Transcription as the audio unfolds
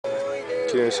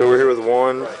Okay, so we're here with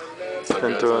Juan, and How's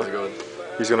it going?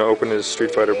 he's gonna open his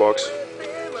Street Fighter box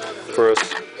for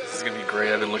us. This is gonna be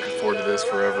great. I've been looking forward to this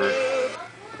forever.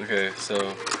 Okay,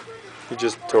 so. He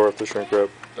just tore off the shrink wrap.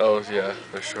 Oh yeah,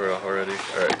 they're sure already.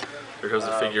 All right, here comes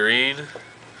the figurine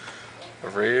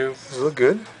of Ryu. Does it look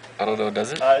good? I don't know,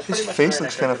 does it? His face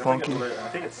looks kind of funky.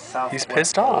 He's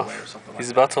pissed off. He's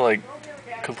about to like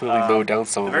completely mow down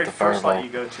someone with the fireball.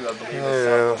 Yeah.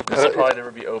 This will probably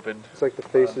never be opened. It's like the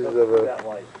faces of a.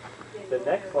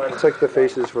 It's like the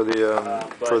faces for the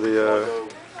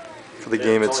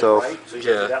game itself.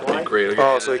 Yeah, that'd be great. Okay.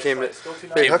 Oh, so it came. Wait,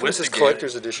 how come it says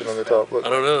collector's edition on the top? Look. I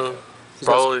don't know.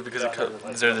 Probably because it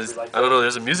comes. There's, I don't know.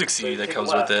 There's a music CD that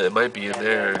comes with it. It might be in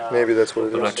there. Maybe that's what it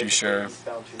is. I'm not too sure. And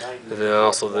then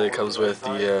also it comes with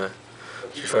the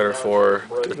Street Fighter 4,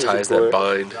 the ties that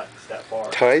bind.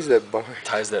 Ties that bind.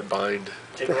 Ties that bind.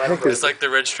 What the heck is? It's like the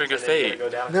Red String of Fate.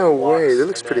 No way. That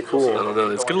looks pretty cool. I don't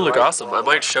know. It's gonna look awesome. I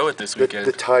might show it this weekend.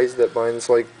 The ties that bind. It's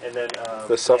like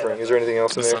the suffering. Is there anything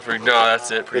else in The there? suffering. No,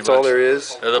 that's it. Pretty That's much. all there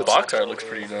is. The box art looks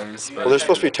pretty nice. Well, there's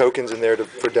supposed to be tokens in there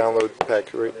for download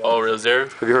pack, right? Oh, really? Is there?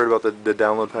 Have you heard about the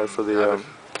download pack for the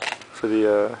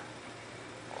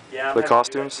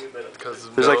costumes?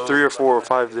 There's like 3 or 4 or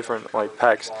 5 different like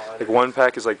packs. Like one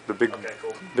pack is like the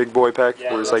big boy pack,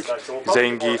 where it's like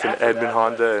Zangief and Edmund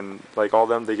Honda and like all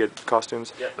them, they get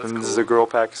costumes. And this is a girl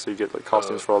pack, so you get like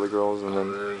costumes for all the girls. And then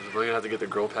We're gonna have to get the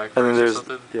girl pack. and then there's or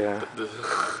something? yeah,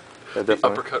 The definitely.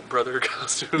 uppercut brother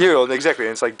costume. Yeah, well, exactly.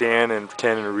 And it's like Dan and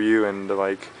Ken and Ryu and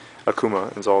like Akuma.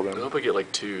 And it's all I them. hope I get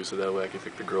like 2, so that way I can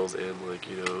pick the girls and like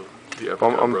the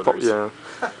uppercut I'm brothers. yeah.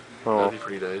 Oh. That'd be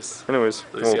pretty nice. Anyways,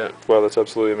 At least, well, wow, that's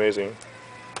absolutely amazing.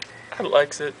 I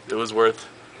likes it. It was worth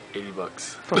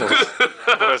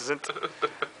 $80. Wasn't.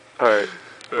 All right.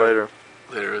 Later.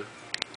 Later.